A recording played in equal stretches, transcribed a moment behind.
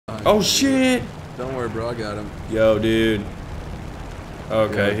Oh shit! Don't worry, bro. I got him. Yo, dude.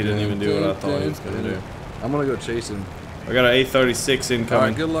 Okay, he didn't even do what I thought he was gonna do. I'm gonna go chase him. I got an A36 incoming.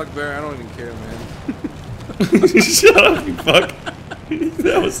 Alright, good luck, Bear. I don't even care, man. Shut up, you fuck.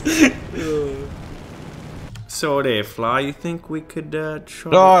 That was. So there, Fly. You think we could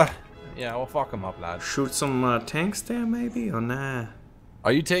try? Yeah, we'll fuck him up, lad. Shoot some tanks there, maybe, or nah?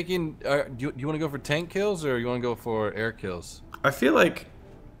 Are you taking? Do you want to go for tank kills or you want to go for air kills? I feel like.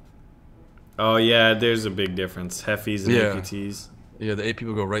 Oh yeah, there's a big difference. Heffies and APTs. Yeah, the AP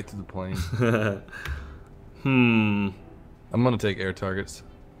will go right through the plane. I'm gonna take air targets.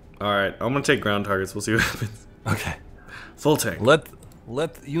 All right, I'm gonna take ground targets. We'll see what happens. Okay. Full tank.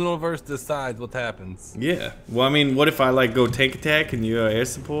 Let the universe decide what happens. Yeah. Well, I mean, what if I like go tank attack and you air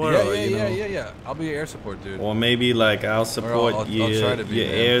support? Yeah, or, yeah. I'll be your air support, dude. Or maybe like I'll support I'll try to be, your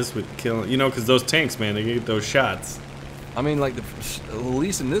airs with killing. You know, because those tanks, man, they get those shots. I mean, like at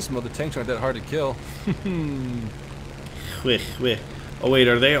least in this mode, the tanks aren't that hard to kill. Oh wait,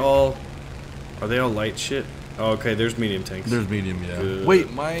 are they all light shit? Oh, okay, there's medium tanks. There's medium, yeah. Good. Wait,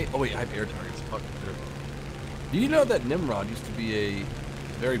 I have air targets. Fuck. Do you know that Nimrod used to be a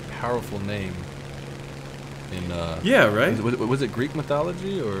very powerful name in yeah, right? Was it Greek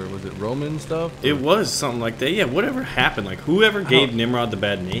mythology or was it Roman stuff? It was something like that. Yeah, whatever happened? Like whoever gave Nimrod the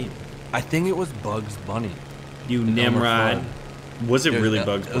bad name? I think it was Bugs Bunny. You Nimrod. Was it really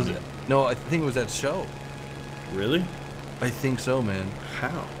Bugs Bunny? No, I think it was that show. Really? I think so, man.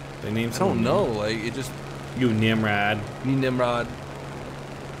 How? They named I don't know. Like it just. You Nimrod. Me Nimrod.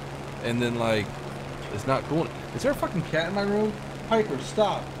 And then like, it's not cool. Is there a fucking cat in my room? Piper,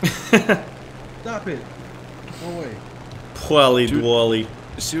 stop. Stop it. Go away. Pwally dwally.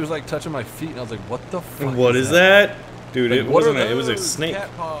 She was like touching my feet, and I was like, "What the fuck?" What is that? Dude, like, it wasn't. It was a snake. Cat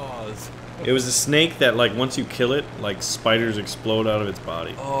paws. It was a snake that, like, once you kill it, like spiders explode out of its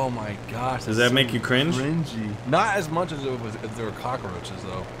body. Oh my gosh. Does that make you cringe? Cringy. Not as much as it was if there were cockroaches,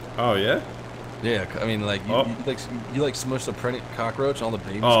 though. Oh yeah. Yeah, I mean, like you like smush the pregnant cockroach, and all the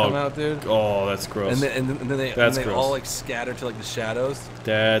babies come out, dude. Oh, that's gross. And then they all like scatter to like the shadows.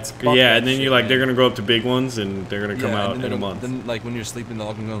 That's yeah, and then shit, you like man. they're gonna grow up to big ones, and they're gonna come out in a month. Then like when you're sleeping, they're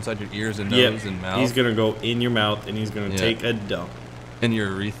all gonna go inside your ears and nose and mouth. He's gonna go in your mouth, and he's gonna take a dump. In your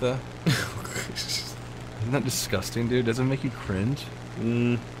urethra. Isn't that disgusting, dude? Does it make you cringe?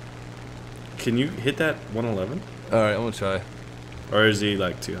 Can you hit that 111? All right, I'm gonna try. Or is he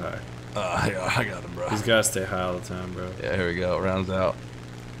like too high? Yeah, I got him, bro. He's gotta stay high all the time, bro. Yeah, here we go. Rounds out.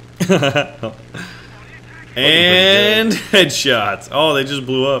 And headshots. Oh, they just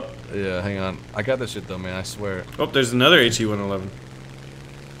blew up. Yeah, hang on. I got this shit though, man. I swear. Oh, there's another HE-111.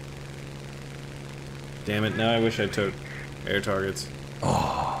 Damn it! Now I wish I took air targets.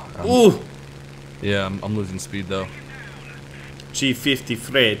 Oh. Ooh. Yeah, I'm losing speed though. G50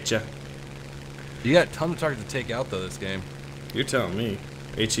 Freccia. You got tons of targets to take out though this game. You're telling me.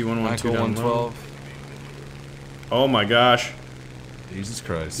 HE-112 down 112. Oh my gosh. Jesus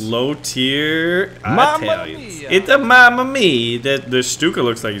Christ. Low tier Mamma Italians. mia. It's a mamma mia. The Stuka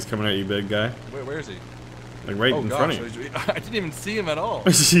looks like he's coming at you, big guy. Where is he? Like right in front of you. I didn't even see him at all.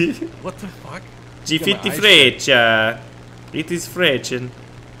 What the fuck? G50 Freccia. It is Freccian.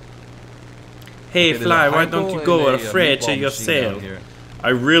 Hey, Okay, Fly, why Heinkel don't you and go a a Freccia meatball machine yourself? down here. I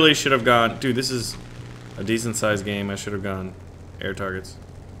really should have gone. Dude, this is a decent sized game. I should have gone air targets.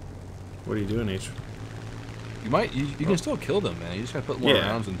 What are you doing, H? You can still kill them, man. You just gotta put more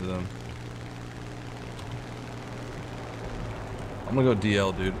rounds into them. I'm gonna go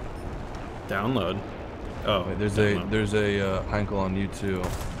DL, dude. Download. Oh, Wait, there's download. a Heinkel on you too.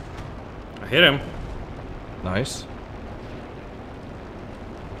 I hit him. Nice.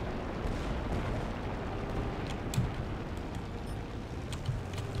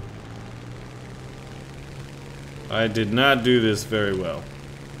 I did not do this very well.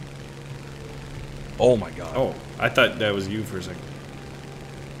 Oh my god. Oh, I thought that was you for a second.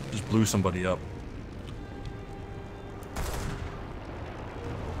 Just blew somebody up.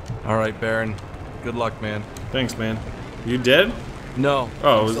 Alright, Baron. Good luck, man. Thanks, man. You dead? No.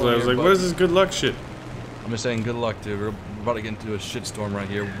 Oh, I was like, what is this good luck shit? I'm just saying good luck, dude. We're about to get into a shitstorm right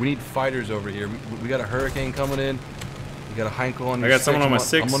here. We need fighters over here. We got a hurricane coming in. We got a Heinkel on your I got someone on my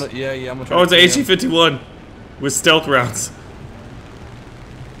 6. I'm gonna try Oh, it's to an kill him. HE-51 with stealth rounds.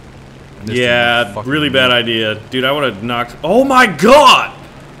 This Yeah, thing is really fucking bad idea. Dude, I would have knocked... Oh my god!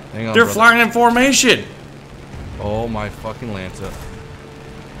 Hang on, They're brother. flying in formation! Oh my fucking Lanza.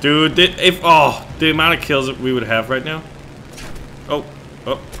 Dude, the amount of kills that we would have right now. Oh,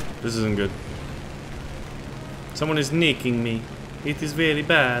 this isn't good. Someone is nicking me. It is very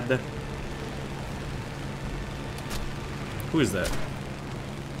bad. Who is that?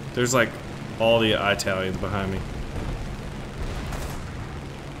 There's like all the Italians behind me.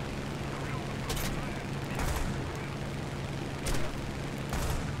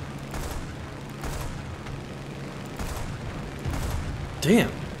 Damn.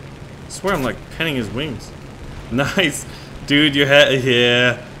 I swear I'm like penning his wings. Nice. Dude, you had,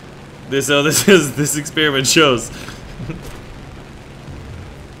 yeah. This experiment shows.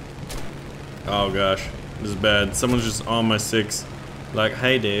 Oh gosh, this is bad. Someone's just on my 6. Like,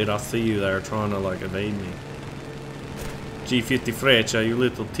 hey dude, I see you there trying to like evade me. G50 Freccia, you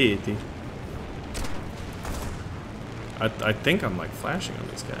little titty. I think I'm like flashing on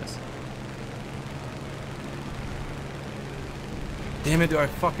these guys. Damn it, dude,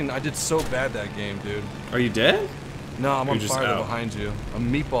 I did so bad that game, dude. Are you dead? No, I'm You're on just fire out. behind you. A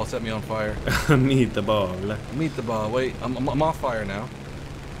meatball set me on fire. Meet the ball. Meet the ball. Wait, I'm off fire now.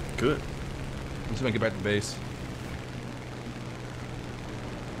 Good. I'm just gonna get back to base.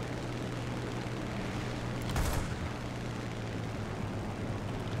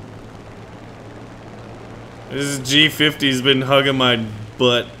 This G50's been hugging my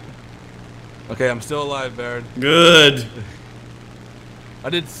butt. Okay, I'm still alive, Baron. Good. I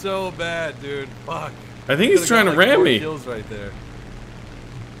did so bad, dude. Fuck. I think he's trying to ram me. Kills right there.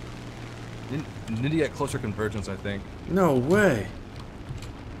 Need to get closer convergence, I think. No way.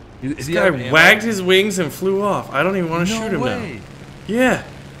 This This guy wagged his wings and flew off. I don't even want to shoot him now. Yeah.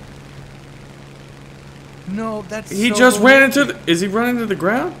 No, that's He so just ran into romantic. the... Is he running to the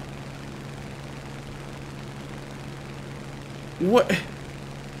ground? What?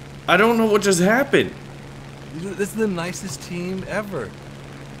 I don't know what just happened. This is the nicest team ever.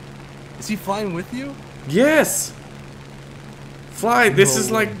 Is he flying with you? Yes. Fly. This No is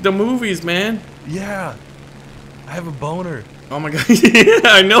way. like the movies, man. Yeah. I have a boner. Oh my god. Yeah,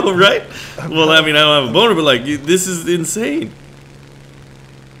 I know, right? Well, I mean, I don't have a boner, but like, this is insane.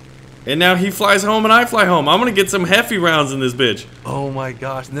 And now he flies home and I fly home. I'm gonna get some hefty rounds in this bitch. Oh my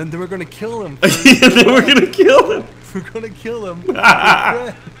gosh. And then we're gonna kill him. Yeah, then we're gonna kill him. We're gonna kill him.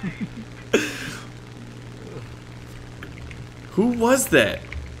 Who was that?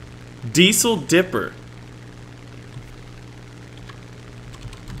 Diesel Dipper.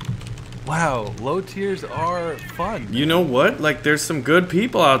 Wow, low tiers are fun. You know what? Like, there's some good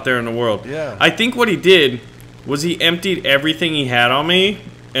people out there in the world. Yeah. I think what he did was he emptied everything he had on me,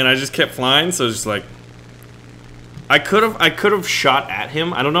 and I just kept flying. So it's just like, I could have shot at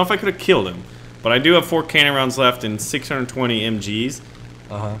him. I don't know if I could have killed him, but I do have 4 cannon rounds left and 620 MGs.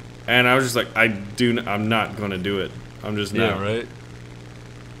 And I was just like, I'm not gonna do it. I'm just not. Yeah, right.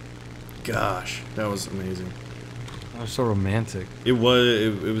 Gosh, that was amazing. That was so romantic. It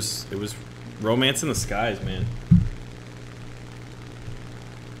was romance in the skies, man.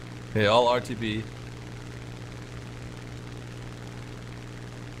 Hey, all RTB.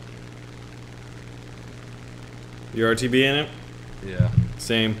 Your RTB in it? Yeah.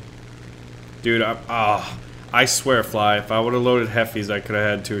 Same. Dude, I swear, Fly, if I would have loaded Heffies, I could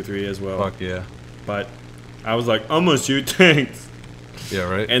have had 2 or 3 as well. Fuck yeah. But I was like, I'm gonna shoot tanks. Yeah,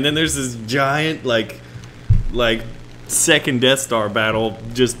 right. And then there's this giant, like second Death Star battle,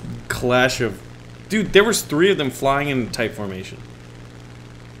 just clash of... Dude, there was 3 of them flying in type formation.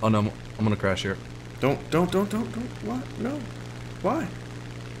 Oh no, I'm gonna crash here. Don't. What? No. Why?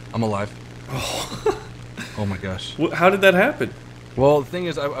 I'm alive. Oh my gosh. How did that happen? Well, the thing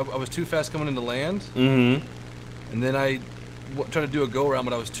is, I was too fast coming into land, Mm-hmm. and then I tried to do a go around,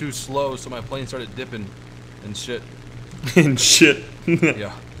 but I was too slow, so my plane started dipping and shit. And shit.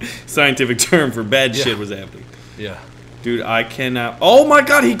 Yeah. Scientific term for bad Yeah. shit was happening. Yeah. Dude, I cannot... Oh my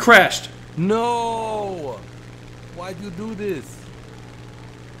god, he crashed! No! Why'd you do this?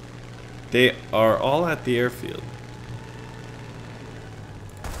 They are all at the airfield.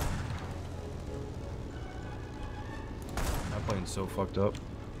 My plane's so fucked up.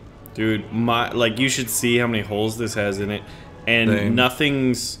 Dude, you should see how many holes this has in it. And Same.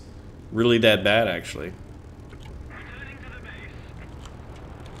 nothing's really that bad, actually.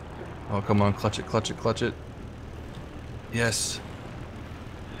 Oh, come on, clutch it, clutch it, clutch it. Yes.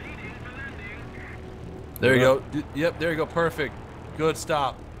 There you go. Yep, there you go. Perfect. Good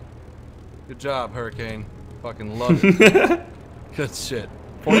stop. Good job, Hurricane. Fucking love it. Good shit.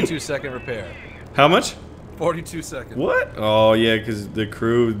 42-second repair. How much? 42 seconds. What? Oh, yeah, because the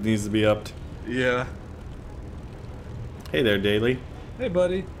crew needs to be upped. Yeah. Hey there, Daily. Hey,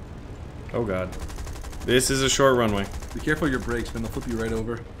 buddy. Oh, God. This is a short runway. Be careful of your brakes, man. They'll flip you right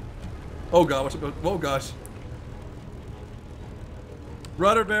over. Oh god, what's up? Oh gosh.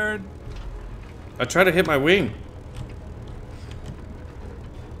 Rudder, Baron. I tried to hit my wing.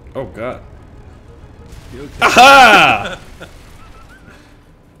 Oh, God. You okay? Aha!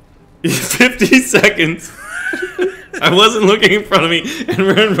 50 seconds. I wasn't looking in front of me and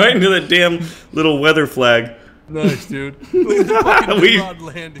ran right into that damn little weather flag. Nice, dude. Look at the fucking Nimrod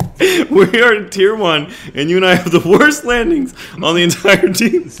landing. We are in tier 1, and you and I have the worst landings on the entire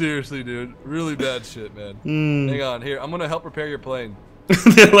team. Seriously, dude. Really bad shit, man. Hang on. Here, I'm going to help repair your plane.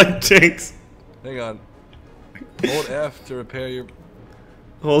 They're like tanks. Hang on. Hold F to repair your...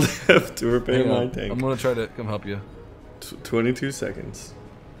 Hold F to repair my I'm tank. going to try to come help you. 22 seconds.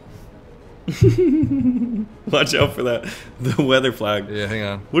 Watch out for that. The weather flag. Yeah, hang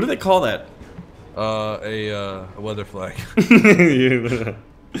on. What do they call that? A weather flag. Yeah.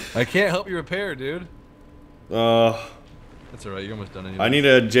 I can't help you repair, dude. That's alright, you're almost done anyway. I need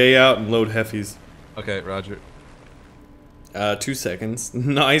a J out and load heffies. Okay, roger. 2 seconds.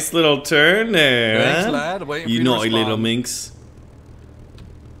 Nice little turn there. Thanks, huh? lad. Waiting for You you to naughty little respond. minx.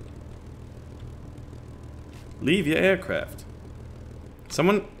 Leave your aircraft.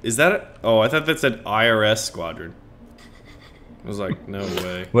 Someone, is that it? Oh, I thought that said IRS squadron. I was like, no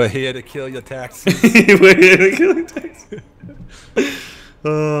way. We're here to kill your taxis. We're here to kill your taxi.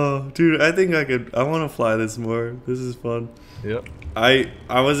 Oh, dude, I think I want to fly this more. This is fun. Yep. I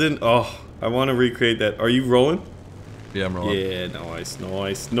was in, I want to recreate that. Are you rolling? Yeah, I'm rolling. Yeah, nice,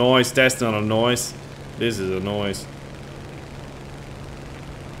 nice, nice. That's not a noise. This is a noise.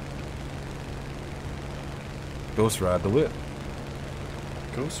 Ghost ride the whip.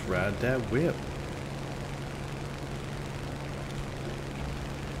 Ghost ride that whip.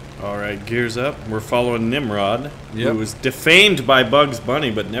 Alright, gears up. We're following Nimrod, Yep. who was defamed by Bugs Bunny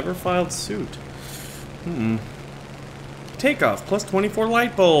but never filed suit. Takeoff, plus 24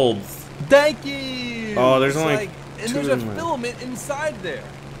 light bulbs. Thank you! Oh, there's It's only like, and two there's of a them. filament inside there.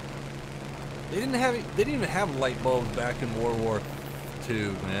 They didn't even have light bulbs back in World War II,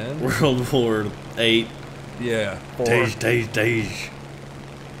 man. World War 8. Yeah. Dage.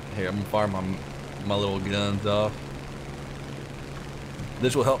 Here, I'm gonna fire my little guns off.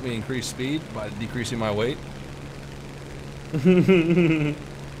 This will help me increase speed by decreasing my weight.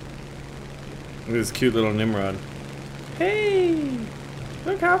 This cute little Nimrod. Hey!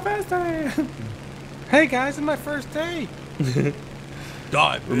 Look how fast I am! Hey guys, it's my first day. Die.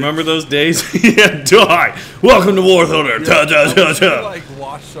 Bitch. Remember those days? Yeah, die! Welcome to War Thunder! Yeah, Ta ta ta I ta! like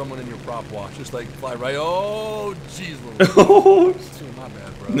watch someone in your prop watch, just like fly right. Oh, jeez, Oh, my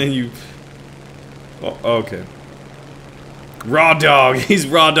bad, bro. and then you. Oh, okay. Raw dog. He's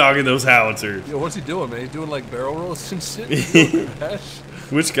raw dogging those howitzers. Yo, what's he doing, man? He's doing like barrel rolls and shit. He's gonna crash.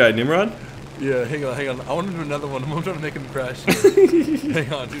 Which guy, Nimrod? Yeah, hang on. I want to do another one. I'm trying to make him crash.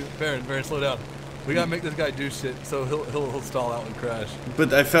 Hang on, dude. Baron, slow down. We gotta make this guy do shit, so he'll stall out and crash.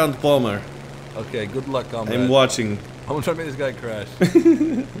 But I found Palmer. Okay, good luck, comrade. I'm watching. I'm gonna try to make this guy crash.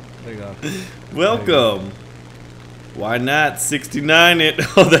 Hang on. Welcome. Why not 69 it?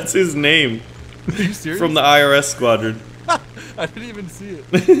 Oh, that's his name. Are you serious? From the IRS squadron. I didn't even see it.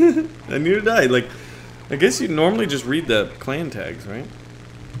 And neither did I. Like, I guess you normally just read the clan tags, right?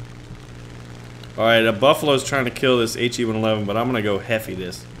 Alright, a buffalo's trying to kill this HE-111, but I'm gonna go Heffy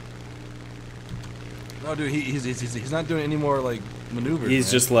this. No, dude, he's not doing any more like maneuvers. He's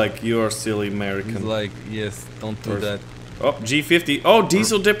man. just like, you're silly American. He's like, yes, don't do that. Oh, G50. Oh,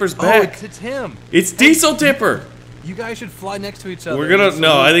 Diesel Dipper's back. Oh, it's him. It's Diesel Dipper. You guys should fly next to each other. We're gonna.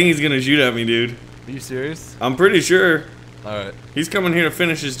 No, I think he's gonna shoot at me, dude. Are you serious? I'm pretty sure. All right. He's coming here to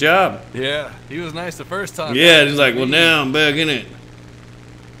finish his job. Yeah, he was nice the first time. Yeah, and he's like, well, now I'm back in it.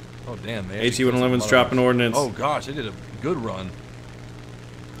 Oh damn, man. HE-111's dropping ordnance. Oh gosh, they did a good run.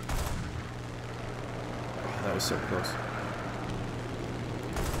 Oh, that was so close.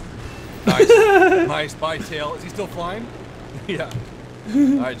 Nice, nice. By tail. Is he still flying? Yeah. All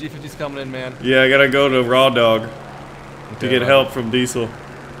right, G50's coming in, man. Yeah, I gotta go to Raw Dog to Okay, get right. help from Diesel.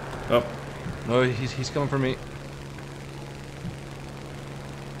 Oh, No, he's coming for me.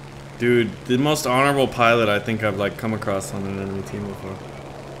 dude, the most honorable pilot I think I've like come across on an enemy team before.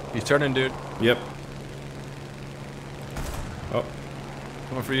 He's turning, dude. Yep. Oh.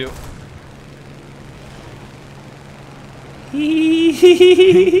 Coming for you.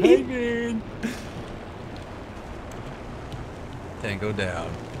 Hey, man. Tango down.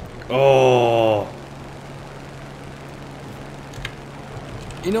 Oh.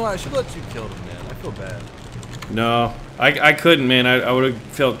 You know what? I should let you kill him, man. I feel bad. No, I couldn't, man. I would have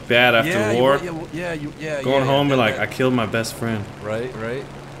felt bad after war. Going home and like, I killed my best friend. Right.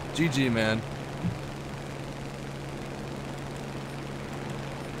 GG, man.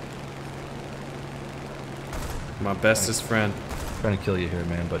 My bestest friend. Trying to kill you here,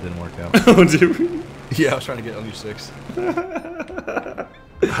 man, but it didn't work out. Oh, dude. Yeah, I was trying to get on your 6. All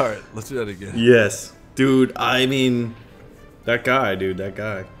right, let's do that again. Yes. Dude, I mean, that guy, dude, that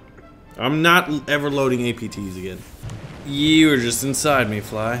guy. I'm not ever loading APTs again. You were just inside me,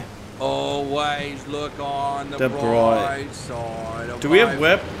 Fly. Always look on the bright bright side of Do we have life.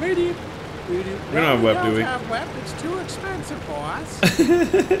 web? We do. We don't have web, do we? have web. It's too expensive for us.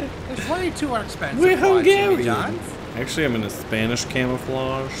 It's way too expensive. We're for us, Jimmy Hungarian. Johns. Actually, I'm in a Spanish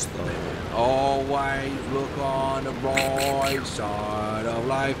camouflage. So. Always look on the bright side of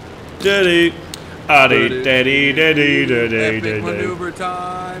life. Daddy. Daddy, daddy, daddy, daddy, Epic daddy. maneuver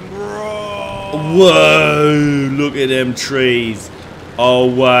time, bro. Whoa, look at them trees.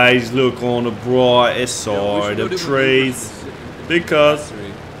 Always look on the brightest side of trees. Because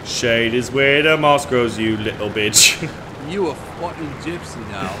shade is where the moss grows, you little bitch. You a fucking gypsy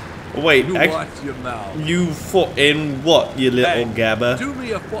now. Wait, You watch your mouth. you fucking what, you little Hey, gabber? do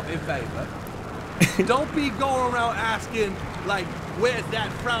me a fucking favor. Don't be going around asking, like, where's that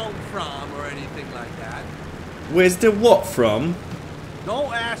frown from or anything like that. Where's the what from?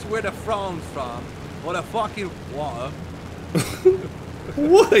 Don't ask where the frown's from or the fucking water.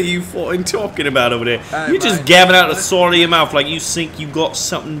 What are you fucking talking about over there? Hey, You're just mate. gabbing out the side of your mouth like you think you got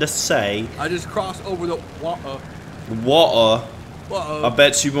something to say. I just crossed over the water. Water? I Water.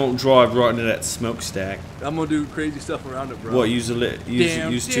 bet you won't drive right into that smokestack. I'm gonna do crazy stuff around it, bro. What, use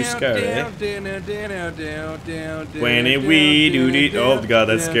too scary, eh? When When we do the- oh god,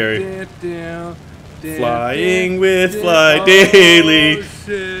 that's scary. Flying with PhlyDaily.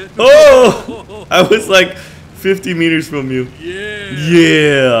 Oh! I was like 50 meters from you.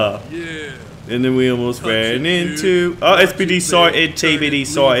 Yeah. Yeah. And then we almost ran into... Oh, SPD sighted, TBD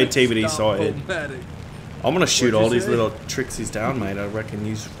sighted, TBD sighted. I'm gonna shoot all these little trixies down, mate. I reckon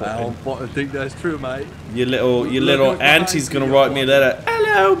you. I don't fucking think that's true, mate. Your little auntie's gonna write me a letter.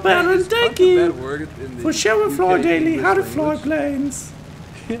 Hello, Baron. Thank you for showing PhlyDaily how to fly planes.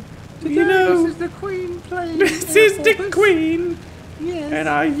 You know, This is the Queen plane. this is the Queen, Yes.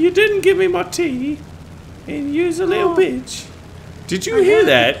 and you didn't give me my tea, and you's a little Oh. bitch. Did you hear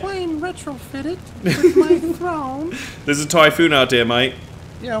that? Plane retrofitted with my throne. There's a typhoon out there, mate.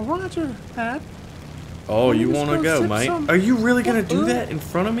 Yeah, Roger that. Oh, you Let's wanna go go, sip mate? some- Are you really gonna do that in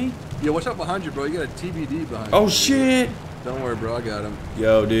front of me? Yo, watch out behind you, bro. You got a TBD behind you. Oh shit! Don't worry, bro. I got him.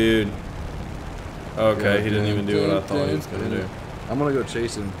 Yo, dude. Okay, he didn't even do what I thought he was gonna do. I'm gonna go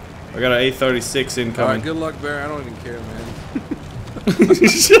chase him. I got an A36 Alright, incoming. good luck, Bear. I don't even care, man.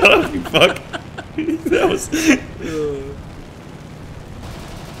 Shut up, you fuck. That was.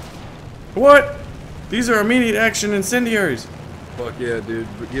 What? These are immediate action incendiaries. Fuck yeah, dude.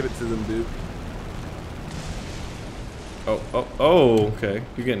 Give it to them, dude. Oh, okay.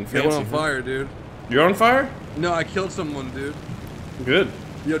 You're getting Get fancy. one on fire, dude. You're on fire? No, I killed someone, dude. Good.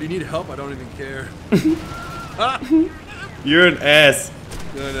 Yo, do you need help? I don't even care. You're an ass.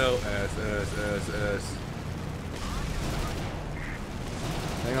 No. Ass.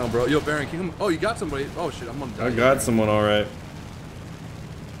 Hang on, bro. Yo, Baron, can you come? Oh, you got somebody. Oh, shit. I'm gonna die. I got someone alright.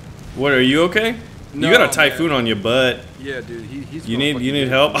 What, are you okay? No, you got a typhoon man. on your butt. Yeah, dude. He's You gonna need fucking-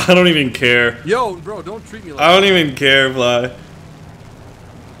 help? I don't even care. Yo, bro, don't treat me like I don't even care, Fly.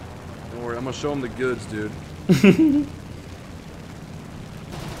 Don't worry. I'm gonna show him the goods, dude.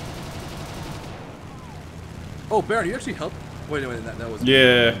 Oh, Baron, you actually helped? Wait, that was.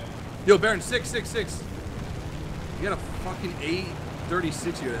 Yeah. Yo, Baron, 666. You got a fucking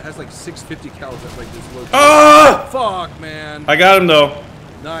 836 here. It has like 650 cal. That's like this low. Ah! Fuck, man. I got him though.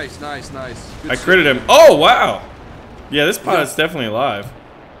 Nice. Good I shit, critted him. dude. Oh, wow. Yeah, this pilot's definitely alive.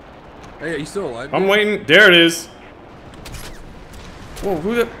 Hey, he's still alive. I'm waiting. There it is. Whoa,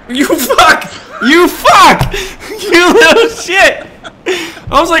 who the? You fuck! You fuck! You little shit!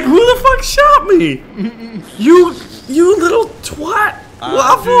 I was like, who the fuck shot me? You little twat!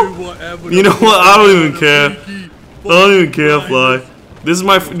 Waffle! You know what? I don't even care. I don't even care, Fly. This is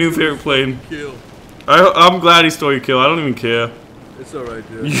my new favorite plane. Kill. I'm glad he stole your kill. I don't even care. It's alright,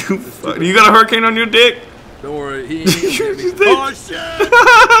 dude. You got a hurricane on your dick? Don't worry. He ain't gonna get me. You think- Oh, shit!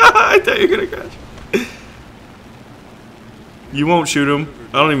 I thought you were gonna crash. You won't shoot him.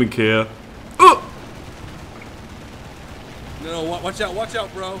 I don't even care. Oh! No, watch out,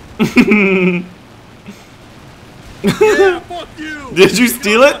 bro. Yeah, fuck you. Did you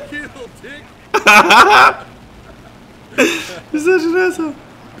steal it? Kill, dick. You're such an asshole.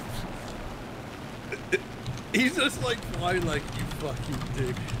 He's just like flying like you fucking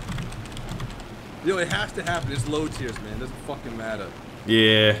dick. Yo, it has to happen. It's low tiers, man. It doesn't fucking matter.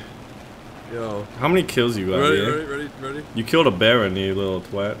 Yeah. Yo. How many kills you got? Ready? You killed a Baron, you little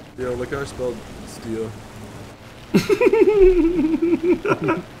twat. Yo, look how I spelled steal.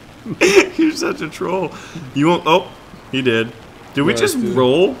 You're such a troll. You won't. Oh, he did. Did we Nice, just dude.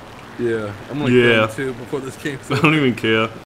 roll? Yeah, I'm gonna Yeah. kill him too before this game's I over. don't even care.